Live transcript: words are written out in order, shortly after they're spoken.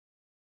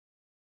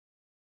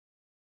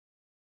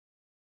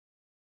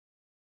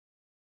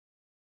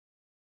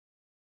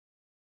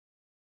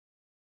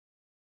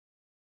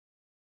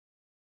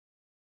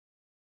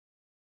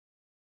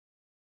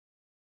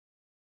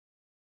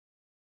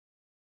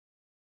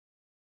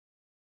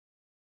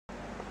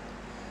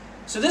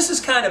So this is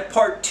kind of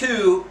part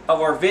 2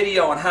 of our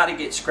video on how to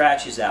get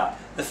scratches out.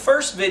 The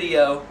first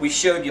video we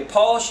showed you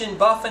polishing,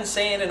 buffing,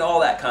 sanding, all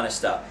that kind of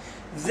stuff.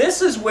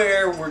 This is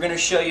where we're going to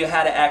show you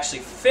how to actually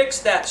fix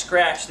that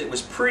scratch that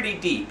was pretty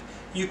deep.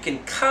 You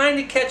can kind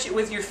of catch it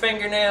with your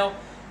fingernail,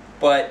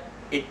 but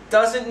it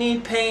doesn't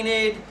need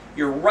painted.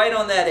 You're right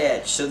on that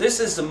edge. So this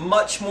is a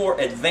much more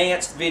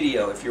advanced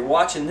video. If you're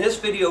watching this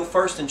video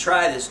first and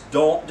try this,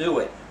 don't do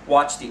it.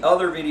 Watch the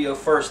other video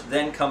first,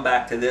 then come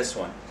back to this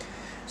one.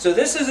 So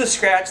this is a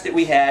scratch that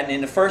we had, and in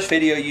the first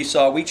video you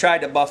saw we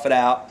tried to buff it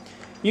out.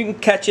 You can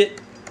catch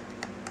it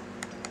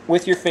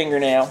with your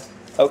fingernail,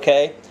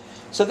 okay?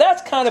 So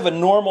that's kind of a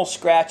normal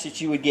scratch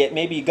that you would get.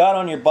 Maybe you got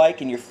on your bike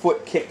and your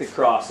foot kicked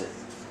across it.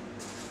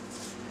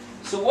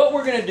 So what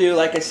we're going to do,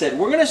 like I said,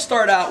 we're going to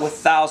start out with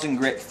 1000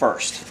 grit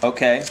first,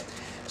 okay?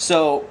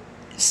 So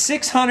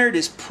 600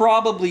 is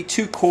probably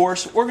too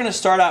coarse. We're going to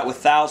start out with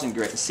 1000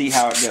 grit and see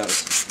how it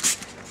goes.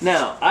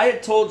 Now, I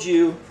had told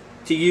you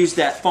to use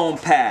that foam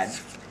pad.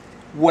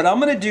 What I'm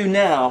going to do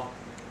now,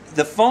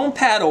 the foam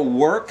pad will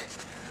work,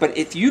 but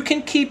if you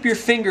can keep your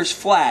fingers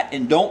flat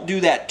and don't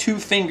do that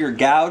 2-finger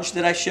gouge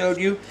that I showed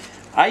you,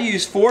 I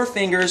use 4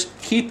 fingers,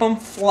 keep them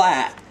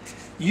flat.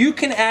 You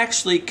can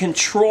actually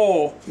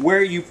control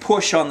where you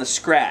push on the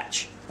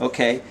scratch,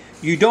 okay?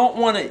 You don't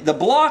want to, the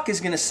block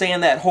is going to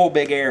sand that whole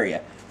big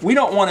area. We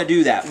don't want to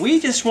do that. We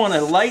just want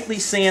to lightly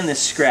sand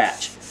this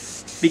scratch,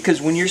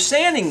 because when you're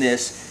sanding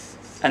this,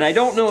 and I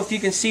don't know if you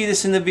can see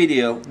this in the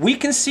video, we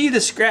can see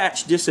the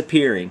scratch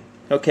disappearing,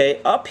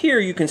 okay? Up here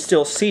you can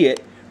still see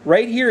it.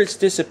 Right here it's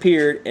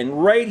disappeared,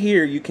 and right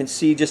here you can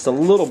see just a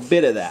little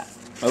bit of that,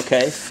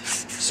 okay?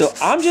 So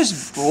I'm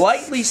just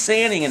lightly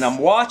sanding and I'm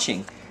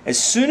watching.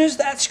 As soon as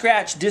that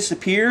scratch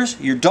disappears,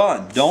 you're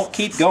done. Don't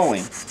keep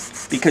going,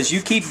 because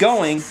you keep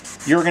going,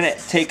 you're going to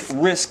take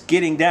risk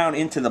getting down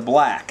into the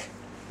black,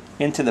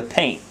 into the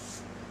paint,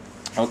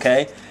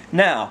 okay?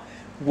 Now,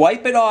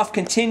 wipe it off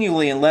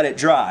continually and let it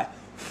dry.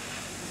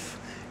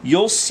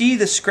 You'll see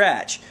the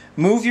scratch.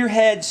 Move your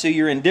head so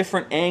you're in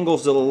different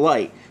angles of the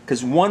light,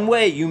 because one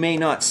way you may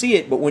not see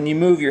it, but when you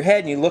move your head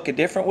and you look a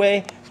different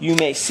way, you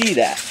may see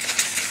that.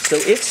 So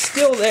it's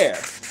still there,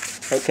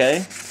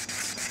 okay?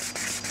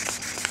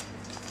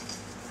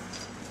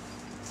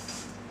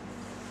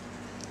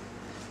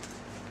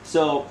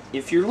 So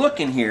if you're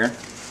looking here,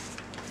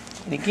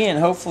 and again,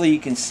 hopefully you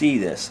can see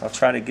this. I'll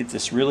try to get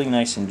this really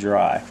nice and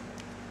dry.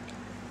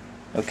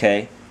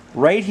 Okay,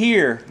 right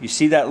here, you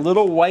see that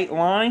little white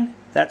line?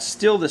 That's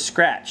still the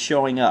scratch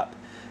showing up.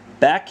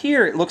 Back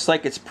here, it looks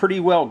like it's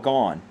pretty well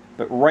gone.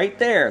 But right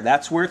there,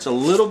 that's where it's a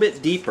little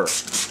bit deeper.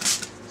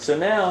 So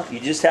now, you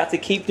just have to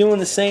keep doing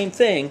the same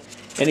thing.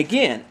 And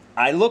again,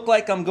 I look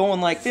like I'm going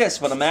like this,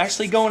 but I'm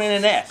actually going in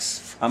an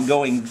X. I'm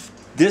going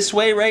this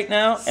way right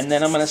now, and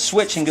then I'm going to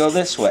switch and go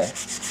this way.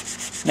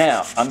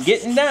 Now, I'm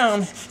getting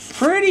down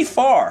pretty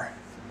far.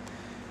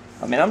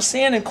 I mean, I'm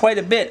sanding quite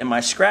a bit, and my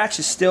scratch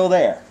is still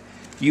there.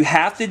 You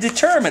have to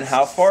determine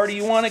how far do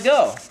you want to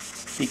go.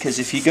 Because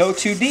if you go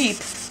too deep,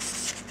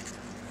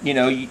 you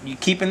know, you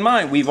keep in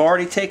mind, we've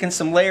already taken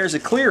some layers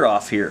of clear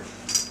off here.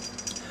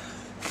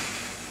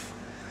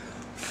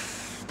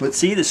 But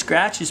see, the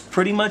scratch is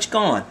pretty much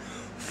gone.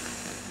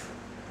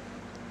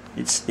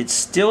 It's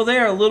still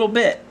there a little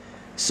bit.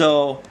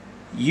 So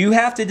you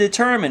have to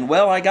determine,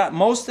 well, I got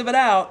most of it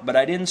out, but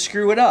I didn't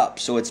screw it up,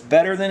 so it's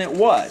better than it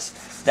was.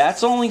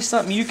 That's only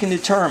something you can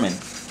determine.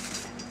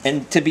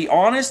 And to be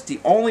honest, the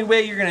only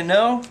way you're going to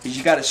know is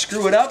you got to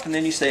screw it up, and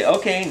then you say,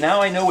 okay,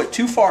 now I know what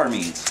too far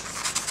means.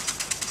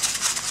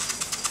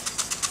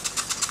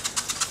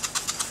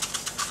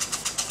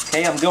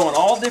 Okay, I'm going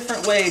all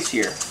different ways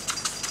here,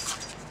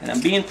 and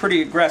I'm being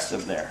pretty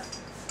aggressive there.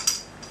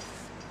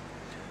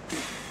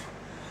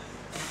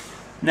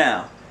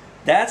 Now,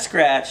 that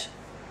scratch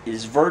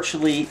is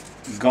virtually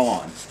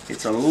gone.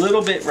 It's a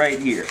little bit right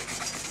here.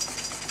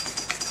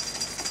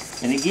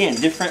 And again,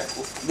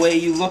 different way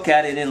you look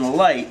at it in the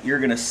light, you're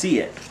going to see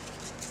it.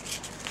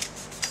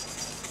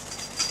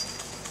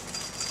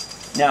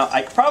 Now,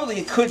 I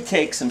probably could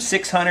take some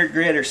 600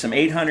 grit or some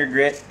 800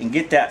 grit and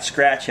get that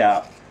scratch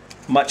out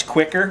much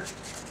quicker,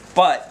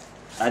 but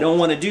I don't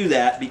want to do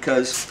that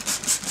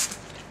because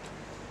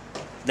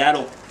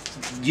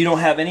you don't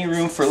have any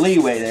room for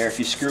leeway there if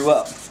you screw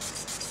up.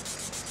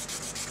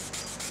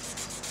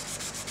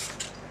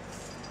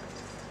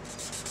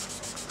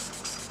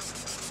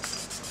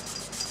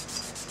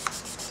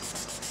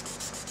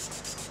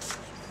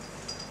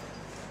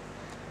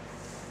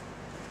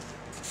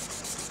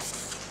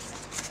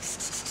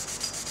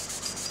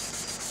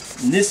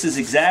 And this is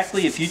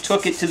exactly, if you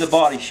took it to the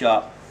body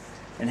shop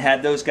and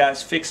had those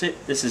guys fix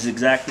it, this is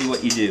exactly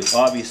what you do.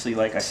 Obviously,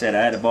 like I said,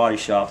 I had a body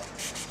shop.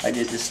 I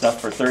did this stuff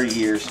for 30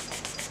 years.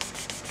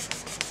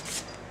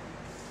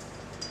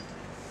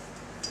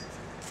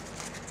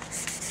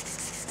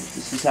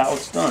 This is how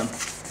it's done.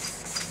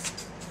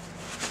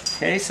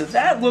 Okay, so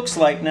that looks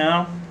like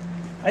now,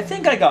 I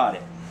think I got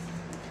it.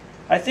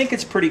 I think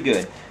it's pretty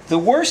good. The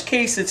worst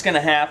case that's going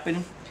to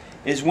happen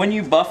is when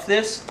you buff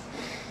this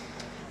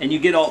and you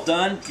get all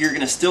done, you're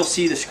going to still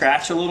see the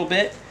scratch a little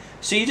bit.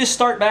 So you just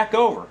start back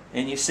over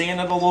and you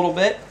sand it a little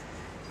bit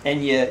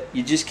and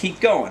you just keep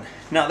going.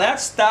 Now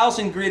that's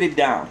 1,000 gritted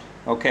down,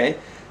 okay?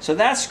 So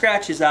that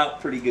scratches out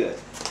pretty good.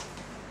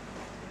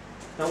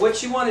 Now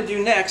what you want to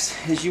do next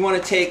is you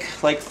want to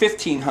take like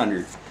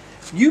 1,500.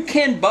 You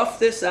can buff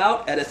this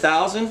out at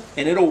 1,000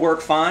 and it'll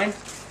work fine.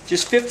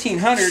 Just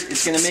 1,500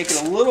 is going to make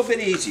it a little bit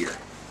easier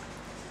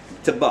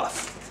to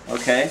buff,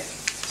 okay?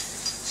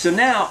 So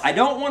now I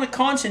don't want to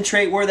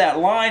concentrate where that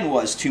line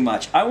was too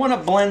much. I want to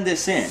blend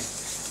this in.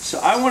 So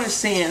I want to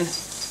sand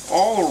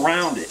all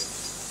around it,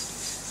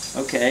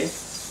 okay?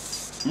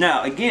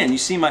 Now again, you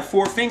see my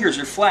 4 fingers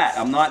are flat.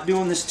 I'm not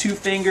doing this 2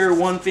 finger,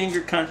 1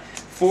 finger kind.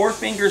 4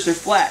 fingers are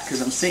flat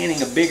because I'm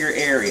sanding a bigger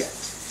area.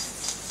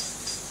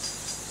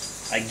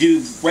 I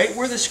do right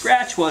where the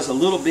scratch was a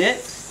little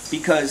bit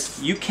because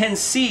you can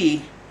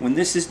see when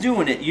this is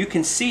doing it, you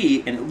can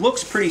see, and it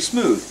looks pretty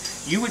smooth.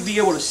 You would be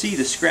able to see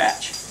the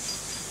scratch.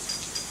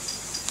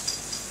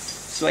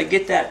 So I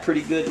get that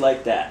pretty good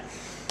like that,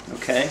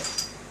 okay?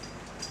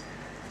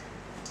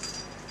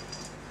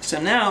 So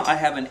now I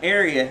have an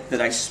area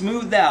that I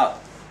smoothed out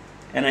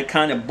and I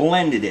kind of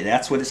blended it.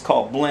 That's what it's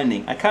called,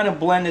 blending. I kind of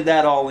blended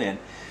that all in.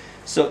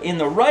 So in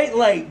the right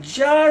light,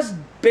 just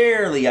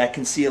barely I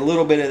can see a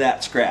little bit of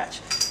that scratch.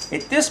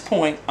 At this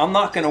point, I'm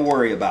not going to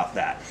worry about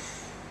that.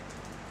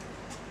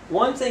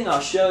 One thing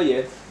I'll show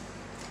you,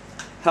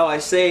 how I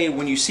say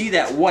when you see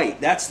that white,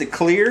 that's the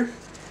clear.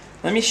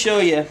 Let me show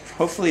you,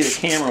 hopefully the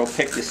camera will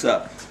pick this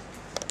up.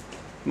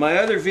 My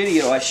other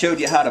video I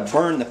showed you how to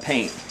burn the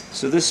paint.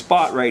 So this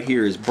spot right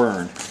here is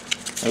burned.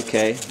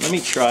 Okay, let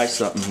me try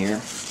something here.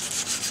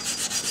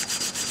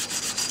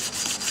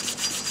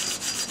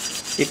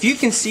 If you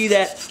can see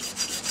that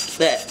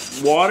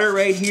water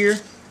right here,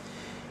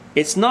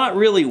 it's not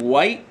really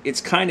white, it's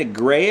kind of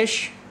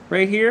grayish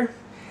right here.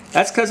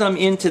 That's because I'm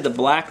into the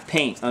black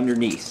paint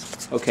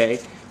underneath, okay?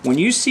 When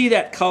you see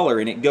that color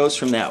and it goes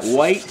from that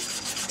white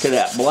to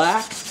that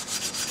black,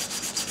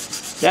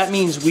 that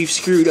means we've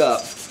screwed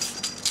up.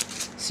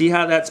 See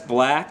how that's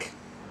black?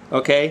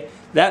 Okay?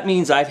 That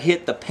means I've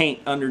hit the paint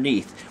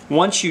underneath.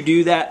 Once you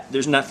do that,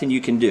 there's nothing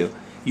you can do.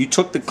 You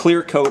took the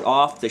clear coat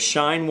off, the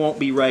shine won't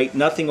be right,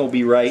 nothing will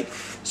be right,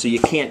 so you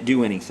can't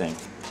do anything.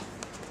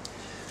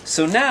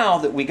 So now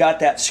that we got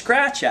that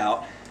scratch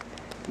out,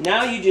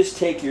 now you just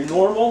take your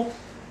normal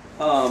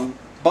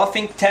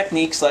buffing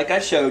techniques like I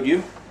showed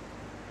you.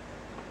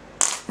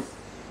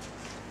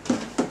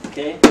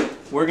 Okay,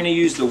 we're going to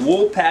use the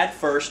wool pad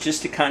first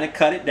just to kind of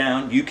cut it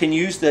down. You can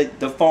use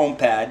the foam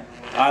pad.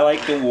 I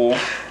like the wool.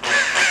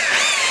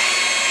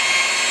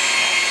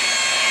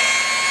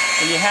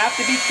 And you have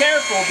to be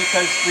careful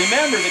because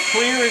remember the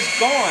clear is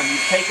gone.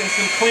 You've taken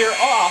some clear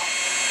off,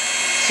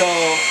 so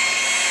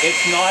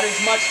it's not as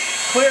much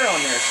clear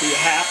on there. So you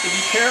have to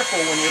be careful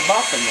when you're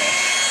buffing this.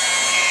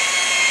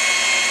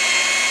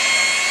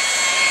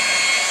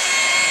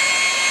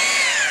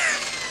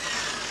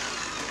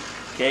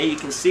 Okay, you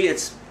can see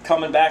it's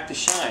coming back to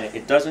shine.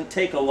 It doesn't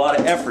take a lot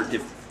of effort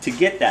to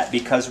get that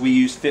because we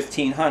use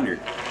 1,500.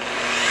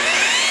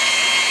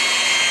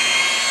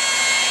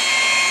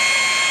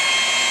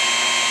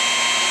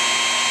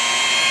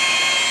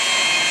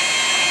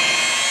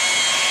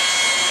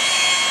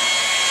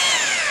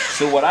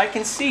 So what I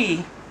can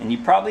see, and you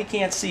probably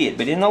can't see it,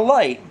 but in the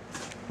light,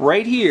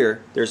 right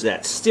here, there's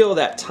still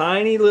that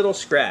tiny little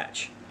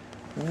scratch.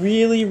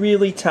 Really,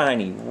 really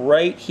tiny,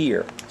 right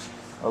here.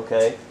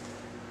 Okay?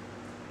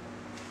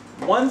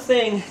 One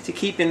thing to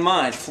keep in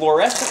mind,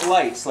 fluorescent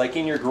lights, like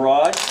in your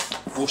garage,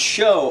 will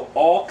show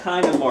all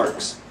kind of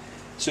marks.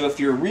 So if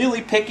you're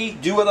really picky,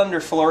 do it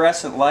under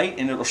fluorescent light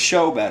and it'll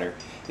show better.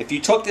 If you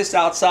took this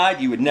outside,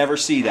 you would never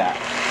see that.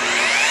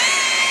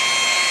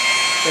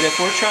 But if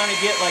we're trying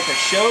to get like a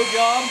show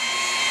job,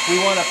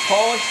 we want to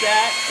polish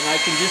that, and I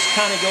can just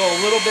kind of go a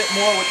little bit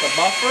more with the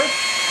buffer.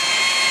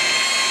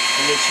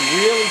 And it's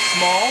really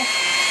small,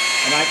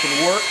 and I can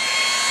work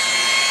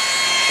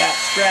that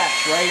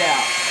scratch right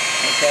out.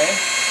 Okay?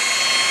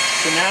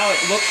 So now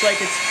it looks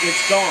like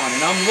it's gone,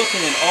 and I'm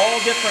looking in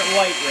all different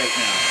light right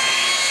now.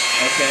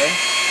 Okay?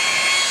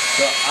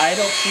 So I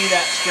don't see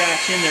that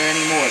scratch in there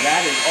anymore.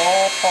 That is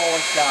all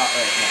polished out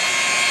right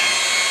now.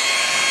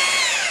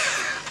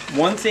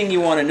 One thing you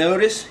want to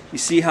notice, you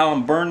see how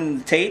I'm burning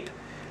the tape?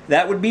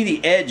 That would be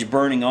the edge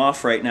burning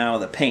off right now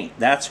of the paint.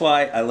 That's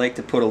why I like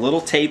to put a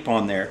little tape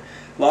on there.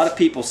 A lot of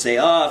people say,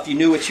 oh, if you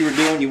knew what you were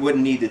doing, you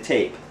wouldn't need the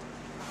tape.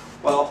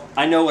 Well,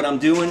 I know what I'm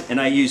doing and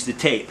I use the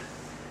tape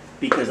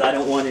because I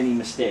don't want any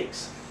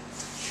mistakes.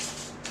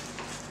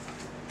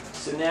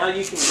 So now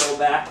you can go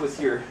back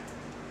with your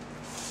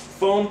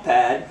foam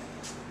pad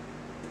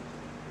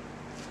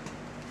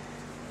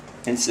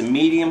and some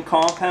medium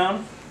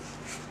compound.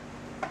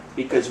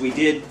 Because we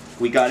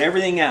got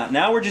everything out.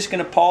 Now we're just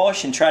going to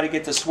polish and try to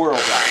get the swirls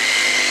out.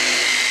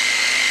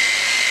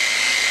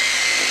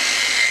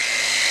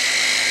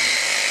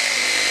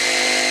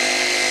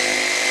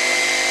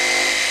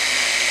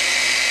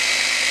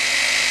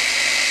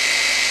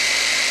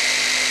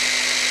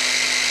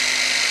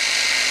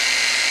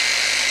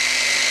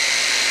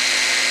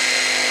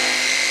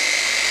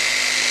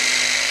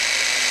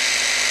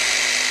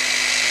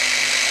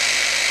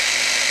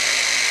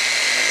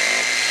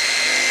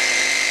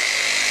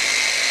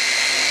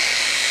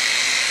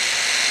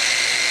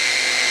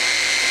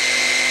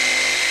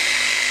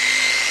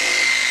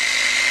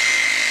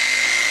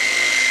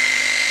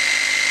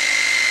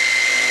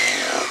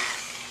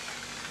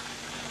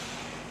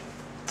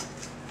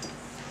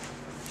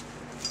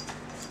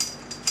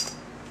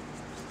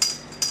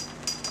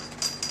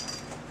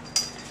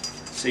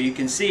 So you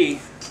can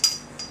see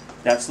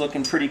that's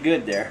looking pretty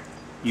good there.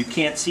 You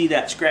can't see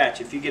that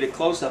scratch. If you get a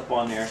close-up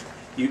on there,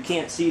 you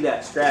can't see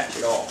that scratch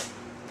at all.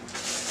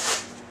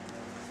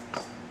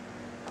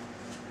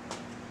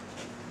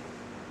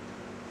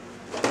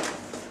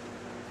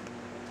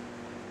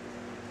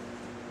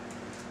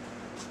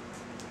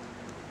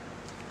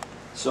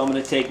 So I'm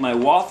going to take my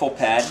waffle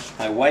pad,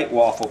 my white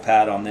waffle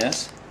pad on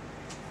this,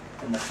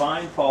 and the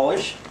fine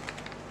polish.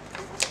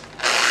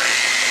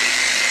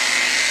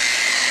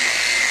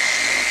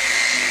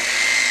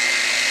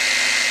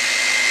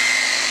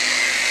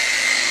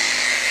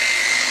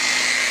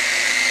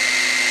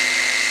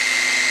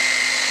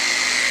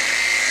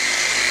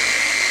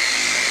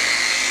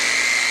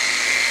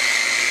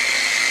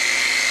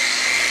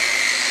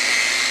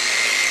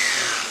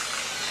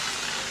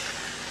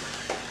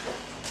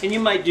 And you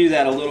might do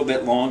that a little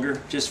bit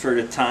longer, just for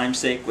the time's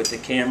sake. With the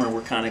camera, we're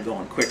kind of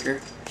going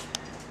quicker.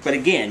 But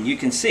again, you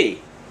can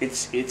see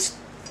it's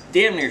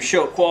damn near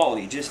show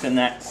quality just in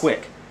that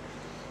quick.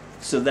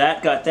 So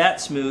that got that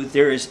smooth.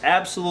 There is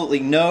absolutely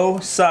no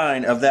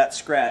sign of that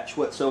scratch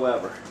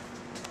whatsoever.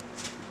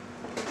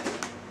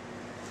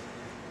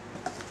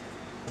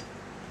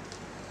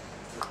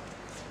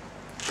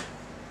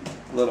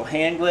 A little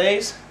hand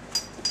glaze.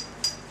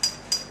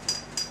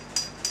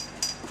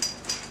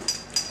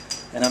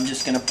 And I'm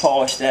just going to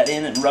polish that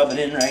in and rub it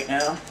in right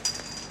now.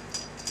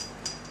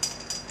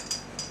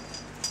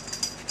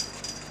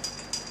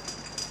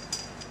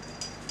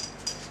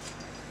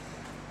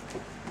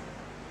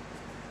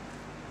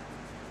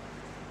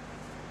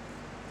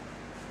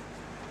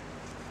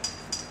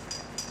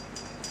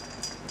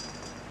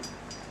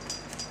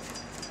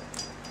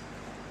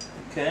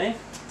 Okay.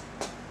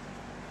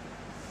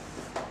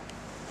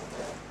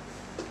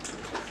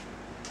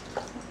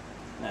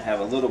 I have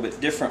a little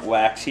bit different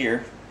wax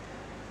here.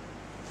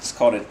 It's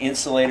called an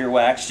insulator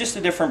wax, just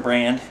a different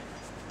brand.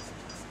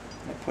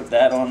 I put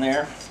that on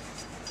there.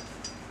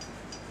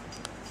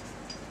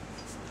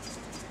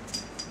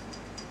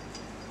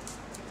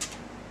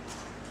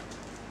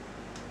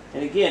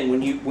 And again,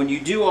 when you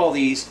do all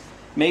these,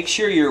 make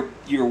sure your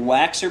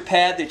waxer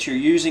pad that you're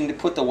using to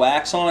put the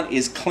wax on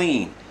is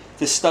clean.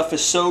 This stuff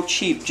is so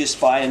cheap,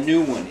 just buy a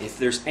new one. If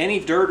there's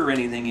any dirt or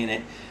anything in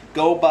it,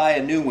 go buy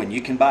a new one.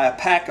 You can buy a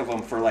pack of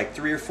them for like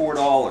 $3 or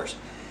 $4.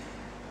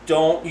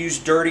 Don't use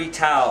dirty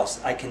towels.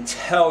 I can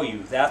tell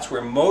you that's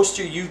where most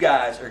of you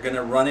guys are going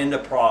to run into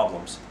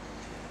problems.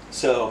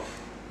 So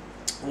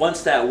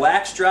once that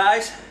wax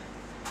dries,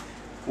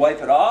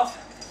 wipe it off,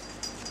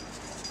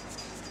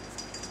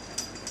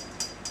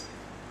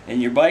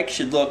 and your bike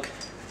should look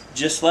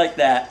just like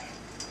that.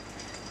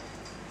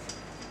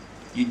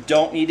 You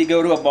don't need to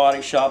go to a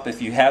body shop.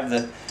 If you have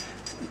the,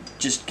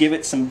 just give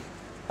it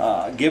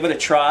a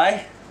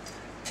try.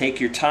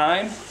 Take your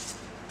time.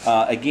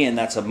 Again,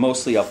 that's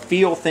mostly a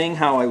feel thing,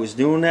 how I was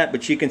doing that,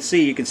 but you can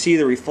see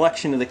the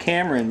reflection of the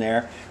camera in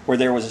there where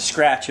there was a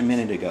scratch a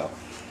minute ago.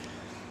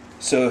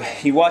 So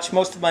you watch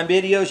most of my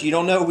videos, you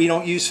don't know we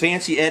don't use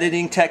fancy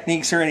editing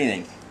techniques or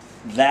anything.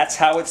 That's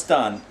how it's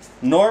done.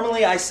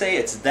 Normally I say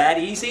it's that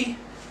easy.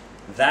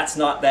 That's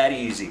not that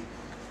easy.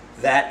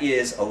 That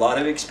is a lot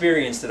of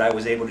experience that I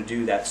was able to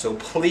do that. So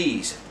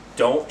please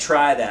don't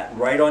try that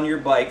right on your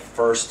bike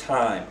first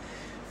time.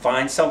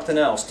 Find something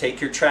else. Take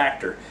your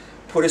tractor.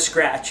 Put a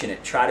scratch in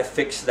it. Try to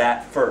fix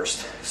that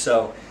first.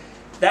 So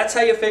that's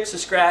how you fix a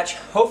scratch.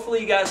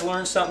 Hopefully you guys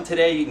learned something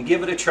today. You can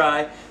give it a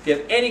try. If you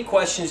have any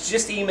questions,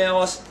 just email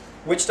us,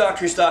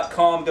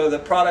 witchdoctors.com. Go to the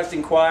product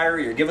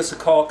inquiry or give us a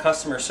call,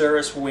 customer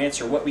service. We'll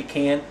answer what we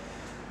can,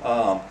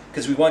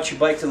 because we want your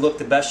bike to look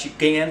the best you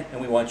can,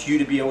 and we want you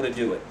to be able to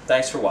do it.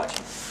 Thanks for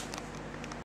watching.